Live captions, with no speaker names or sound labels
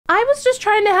I was just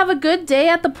trying to have a good day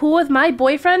at the pool with my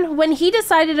boyfriend when he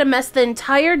decided to mess the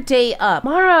entire day up.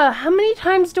 Mara, how many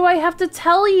times do I have to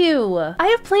tell you? I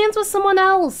have plans with someone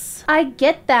else. I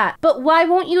get that, but why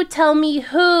won't you tell me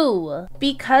who?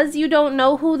 Because you don't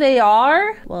know who they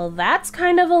are? Well, that's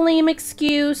kind of a lame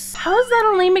excuse. How is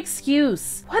that a lame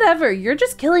excuse? Whatever, you're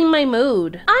just killing my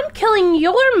mood. I'm killing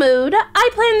your mood? I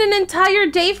planned an entire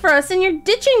day for us and you're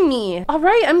ditching me. All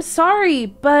right, I'm sorry,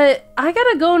 but I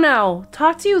gotta go now.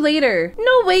 Talk to you later.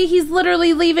 No way, he's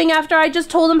literally leaving after I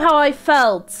just told him how I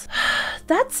felt.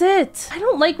 That's it. I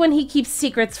don't like when he keeps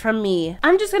secrets from me.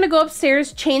 I'm just gonna go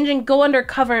upstairs, change, and go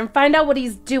undercover and find out what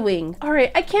he's doing. All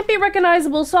right, I can't be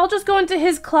recognizable, so I'll just go into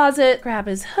his closet, grab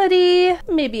his hoodie,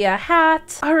 maybe a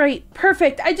hat. All right,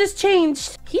 perfect. I just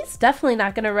changed. He's definitely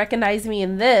not gonna recognize me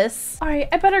in this. All right,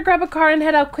 I better grab a car and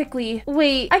head out quickly.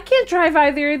 Wait, I can't drive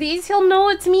either of these. He'll know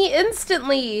it's me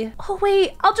instantly. Oh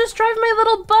wait, I'll just drive my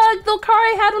little bug, the car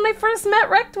I had when I first met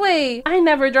Rektway. I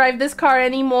never drive this car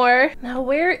anymore. Now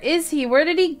where is he? Where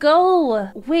did he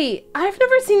go? Wait, I've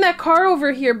never seen that car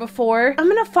over here before. I'm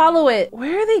gonna follow it.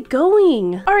 Where are they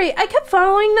going? All right, I kept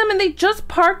following them and they just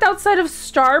parked outside of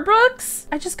Starbucks.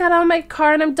 I just got out of my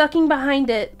car and I'm ducking behind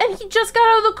it. And he just got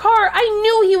out of the car. I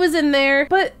knew he was in there,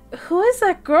 but who is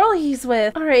that girl he's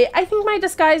with? All right, I think my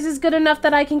disguise is good enough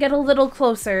that I can get a little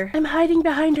closer. I'm hiding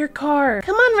behind her car.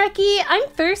 Come on, Reki, I'm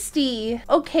thirsty.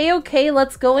 Okay,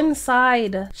 let's go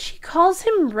inside. She calls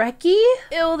him Reki?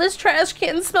 Ew, this trash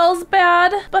can smells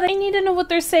bad, but I need to know what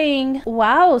they're saying.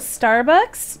 Wow,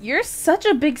 Starbucks, you're such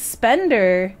a big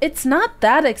spender. It's not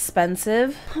that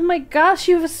expensive. Oh my gosh,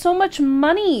 you have so much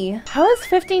money. How is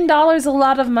 $15 a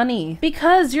lot of money?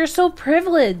 Because you're so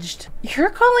privileged.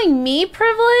 You're calling me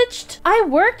privileged? I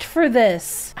worked for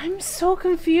this. I'm so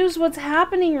confused what's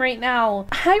happening right now.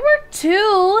 I worked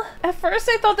too. At first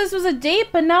I thought this was a date,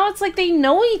 but now it's like they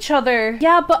know each other.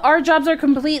 Yeah, but our jobs are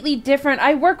completely different.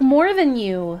 I work more than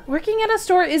you. Working at a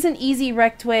store isn't easy,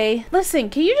 Rektway. Listen,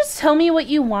 can you just tell me what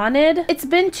you wanted? It's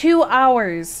been 2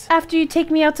 hours. After you take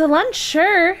me out to lunch,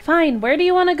 sure. Fine, where do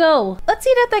you want to go? Let's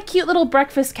eat at that cute little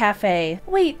breakfast cafe.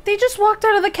 Wait, they just walked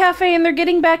out of the cafe and they're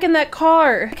getting back in that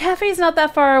car. The cafe's not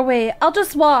that far away. I'll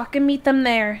just walk and meet them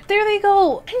there. There they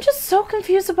go. I'm just so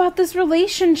confused about this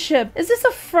relationship. Is this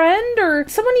a friend or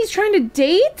someone he's trying to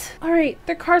date? All right,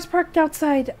 their car's parked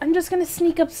outside. I'm just gonna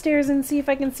sneak upstairs and see if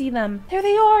I can see them. There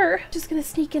they are. Just gonna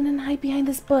sneak in and hide behind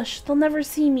this bush. They'll never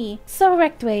see me. So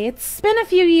Rektway, it's been a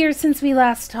few years since we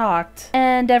last talked.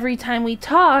 And every time we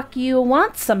talk, you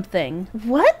want something.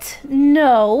 What?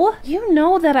 No. You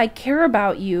know that I care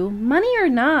about you, money or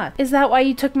not. Is that why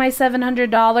you took my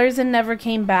 $700 and never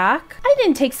came back? I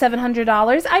didn't take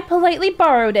 $700. I politely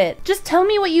borrowed it. Just tell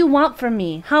me what you want from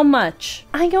me. How much?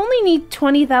 I only need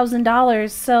 $20,000,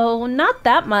 so not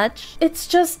that much. It's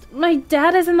just my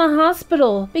dad is in the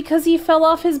hospital because he fell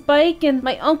off his bike and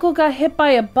my uncle got hit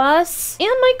by a bus and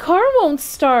my car won't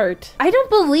start. I don't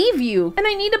believe you, and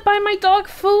I need to buy my dog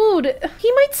food.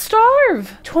 He might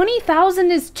starve.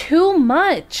 $20,000 is too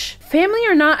much. Family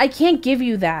or not, I can't give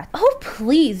you that. Oh,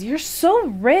 please, you're so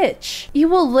rich. You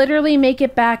will literally make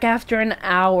it back after an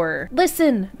hour.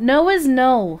 Listen, no is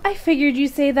no. I figured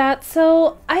you'd say that,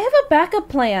 so I have a backup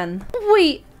plan.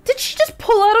 Wait. Did she just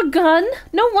pull out a gun?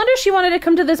 No wonder she wanted to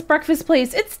come to this breakfast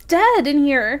place. It's dead in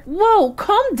here. Whoa,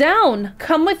 calm down.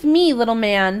 Come with me, little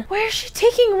man. Where is she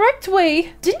taking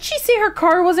Rektway? Didn't she say her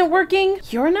car wasn't working?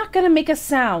 You're not gonna make a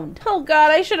sound. Oh God,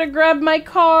 I should have grabbed my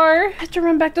car. I have to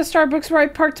run back to Starbucks where I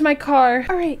parked my car.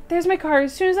 All right, there's my car.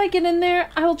 As soon as I get in there,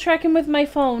 I will track him with my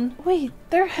phone. Wait,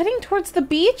 they're heading towards the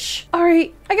beach? All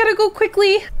right, I gotta go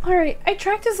quickly. All right, I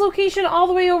tracked his location all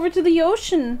the way over to the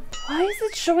ocean. Why is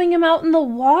it showing him out in the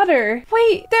water?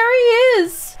 Wait, there he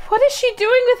is. What is she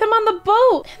doing with him on the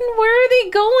boat? And where are they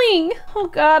going? Oh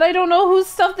God, I don't know whose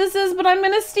stuff this is, but I'm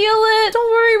gonna steal it.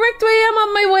 Don't worry, Rektway, I'm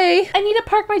on my way. I need to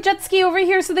park my jet ski over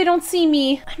here so they don't see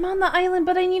me. I'm on the island,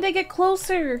 but I need to get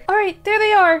closer. All right, there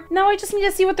they are. Now I just need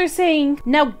to see what they're saying.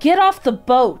 Now get off the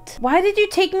boat. Why did you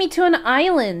take me to an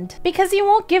island? Because you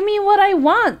won't give me what I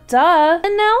want, duh.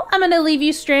 And now I'm gonna leave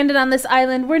you stranded on this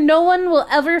island where no one will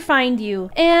ever find you.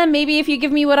 And maybe if you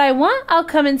give me what I want, I'll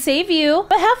come and save you.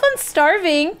 But have fun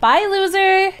starving. Bye, loser.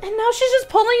 And now she's just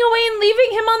pulling away and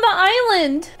leaving him on the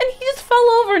island. And he just fell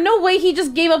over. No way he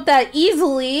just gave up that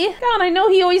easily. God, I know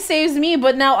he always saves me,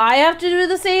 but now I have to do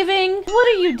the saving? What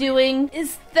are you doing?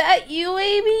 Is that you,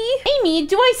 Amy? Amy,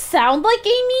 do I sound like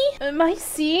Amy? Am I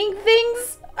seeing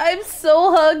things? I'm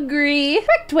so hungry.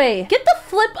 Rektway, get the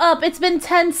flip up. It's been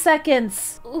 10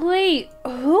 seconds. Wait,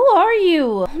 who are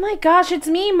you? Oh my gosh, it's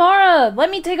me, Mara.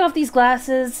 Let me take off these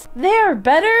glasses. There,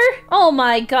 better? Oh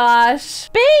my gosh.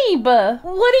 Babe,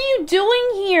 what are you doing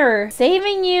here?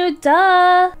 Saving you,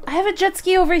 duh. I have a jet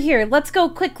ski over here. Let's go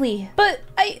quickly. But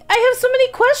I have so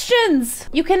many questions.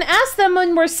 You can ask them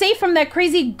when we're safe from that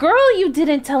crazy girl you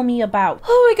didn't tell me about.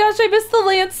 Oh my gosh, I miss the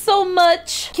land so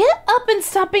much. Get up and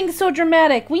stop being so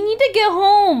dramatic. We need to get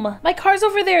home. My car's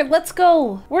over there. Let's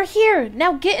go. We're here.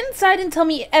 Now get inside and tell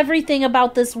me everything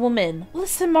about this woman.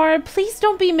 Listen, Mara, please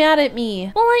don't be mad at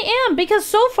me. Well, I am, because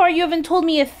so far you haven't told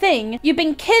me a thing. You've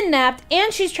been kidnapped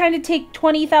and she's trying to take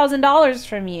 $20,000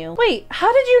 from you. Wait,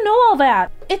 how did you know all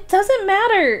that? It doesn't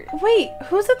matter. Wait,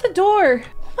 who's at the door?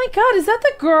 Oh my god, is that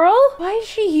the girl? Why is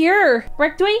she here?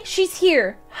 Rektway, she's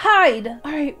here. Hide.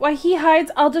 Alright, while he hides,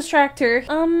 I'll distract her.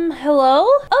 Hello?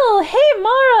 Oh, hey,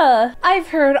 Mara. I've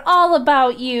heard all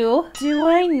about you. Do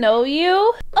I know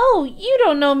you? Oh, you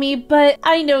don't know me, but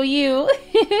I know you.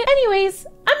 Anyways,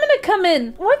 I'm gonna come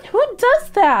in. What? Who does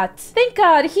that? Thank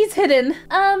God, he's hidden.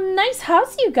 Nice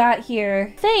house you got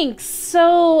here. Thanks.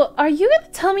 So, are you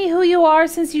gonna tell me who you are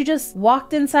since you just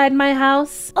walked inside my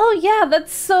house? Oh yeah,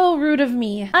 that's so rude of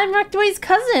me. I'm Rektway's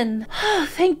cousin.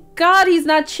 Thank God he's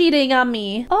not cheating on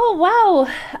me. Oh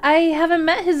wow, I haven't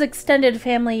met his extended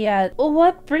family yet.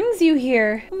 What brings you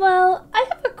here? Well, I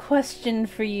have a question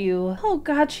for you. Oh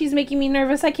God, she's making me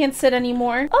nervous. I can't sit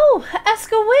anymore. Oh,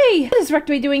 ask away. What is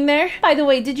Rektway doing there? By the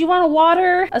way, did you want a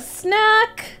water? A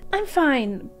snack? I'm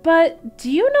fine, but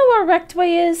do you know where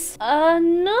Rektway is?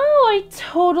 No, I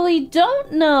totally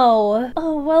don't know.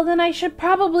 Oh, well then I should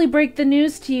probably break the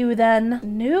news to you then.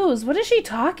 News? What is she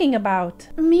talking about?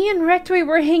 Me and Rektway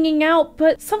were hanging out,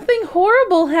 but something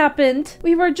horrible happened.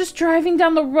 We were just driving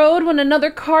down the road when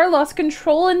another car lost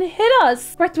control and hit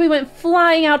us. Rektway went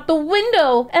flying out the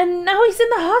window, and now he's in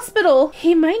the hospital.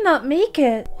 He might not make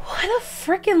it. What a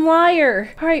freaking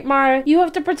liar. All right, Mara, you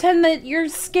have to pretend that you're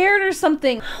scared or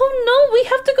something. Oh no, we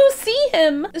have to go see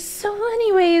him. So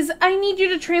anyways, I need you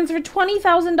to transfer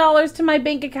 $20,000 to my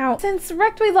bank account. Since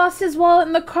Rektway lost his wallet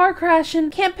in the car crash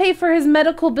and can't pay for his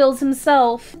medical bills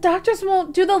himself. Doctors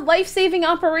won't do the life-saving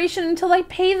operation until I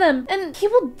pay them, and he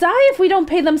will die if we don't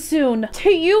pay them soon.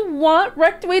 Do you want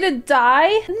Rektway to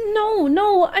die?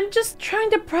 No, I'm just trying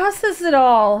to process it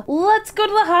all. Let's go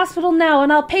to the hospital now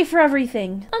and I'll pay for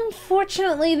everything.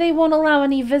 Unfortunately, they won't allow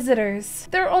any visitors.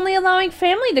 They're only allowing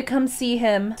family to come see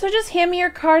him. So just hand me your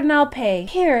card and I'll pay.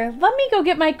 Here, let me go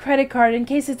get my credit card in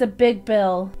case it's a big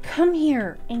bill. Come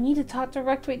here. I need to talk to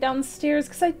Rektway downstairs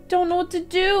because I don't know what to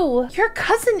do. Your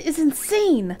cousin is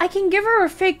insane. I can give her a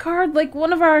fake card like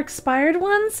one of our expired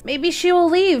ones. Maybe she will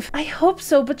leave. I hope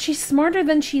so, but she's smarter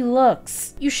than she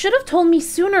looks. You should have told me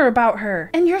sooner about her.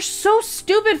 And you're so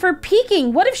stupid for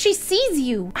peeking. What if she sees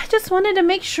you? I just wanted to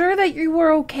make sure that you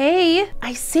were okay.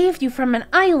 I saved you from an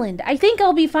island. I think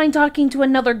I'll be fine talking to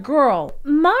another girl.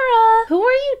 Mara, who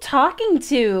are you talking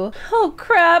to? Oh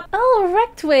crap. Oh,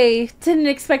 Rektway. Didn't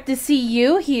expect to see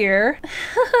you here.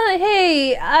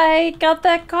 Hey, I got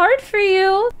that card for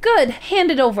you. Good,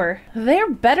 hand it over. There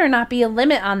better not be a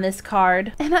limit on this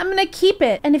card. And I'm gonna keep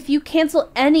it. And if you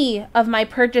cancel any of my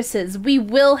purchases, we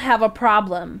will have a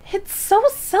problem. It's so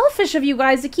selfish of you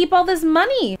guys to keep all this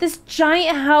money. This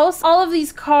giant house, all of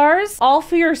these cars, all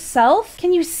for yourself?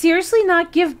 Can you seriously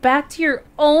not give back to your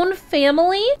own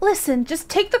family? Listen, just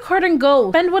take the card and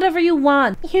go. Spend whatever you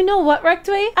want. You know what,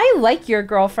 Rektway? I like your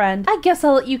girlfriend. I guess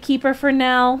I'll let you keep her for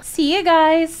now. See you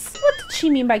guys. What did she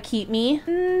mean by keep me?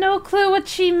 No clue what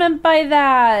she meant by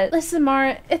that. Listen,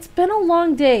 Mara, it's been a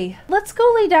long day. Let's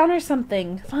go lay down or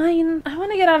something. Fine. I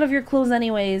want to get out of your clothes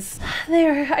anyways.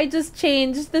 There, I just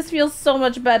changed. This feels so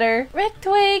much better.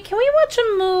 Rektway, can we watch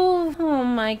a move? Oh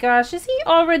my gosh, is he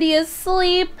already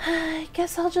asleep? I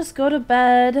guess I'll just go to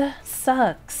bed.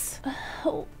 Sucks.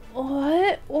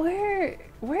 What? Where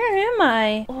am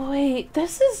I? Wait,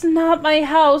 this is not my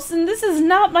house and this is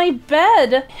not my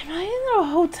bed. Am I in a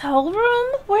hotel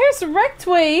room? Where's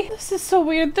Rektway? This is so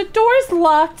weird. The door's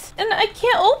locked and I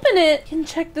can't open it. I can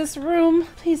check this room.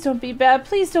 Please don't be bad.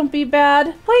 Please don't be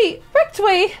bad. Wait,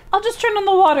 Rektway. I'll just turn on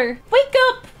the water. Wake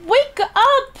up. Wake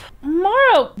up!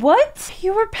 Mara, what?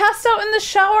 You were passed out in the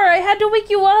shower. I had to wake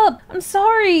you up. I'm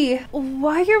sorry.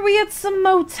 Why are we at some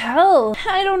motel?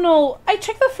 I don't know. I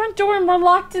checked the front door and we're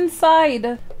locked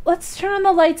inside. Let's turn on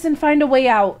the lights and find a way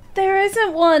out. There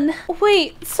isn't one.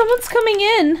 Wait, someone's coming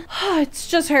in. It's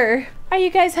just her. Are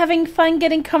you guys having fun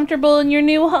getting comfortable in your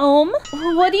new home?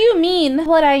 What do you mean?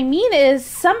 What I mean is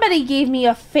somebody gave me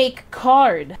a fake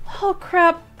card. Oh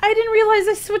crap. I didn't realize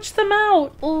I switched them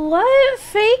out. What?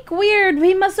 Fake? Weird.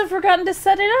 We must have forgotten to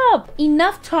set it up.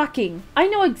 Enough talking. I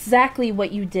know exactly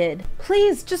what you did.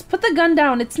 Please, just put the gun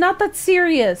down. It's not that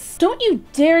serious. Don't you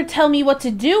dare tell me what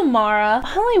to do, Mara.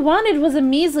 All I wanted was a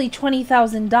measly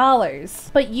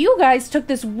 $20,000. But you guys took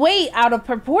this way out of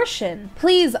proportion.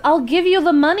 Please, I'll give you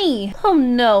the money. Oh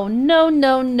no, no,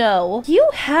 no, no. You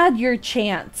had your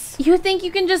chance. You think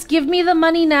you can just give me the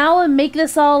money now and make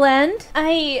this all end?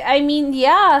 I mean,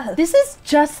 yeah. This is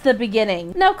just the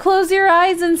beginning. Now close your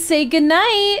eyes and say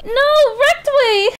goodnight. No, rektway!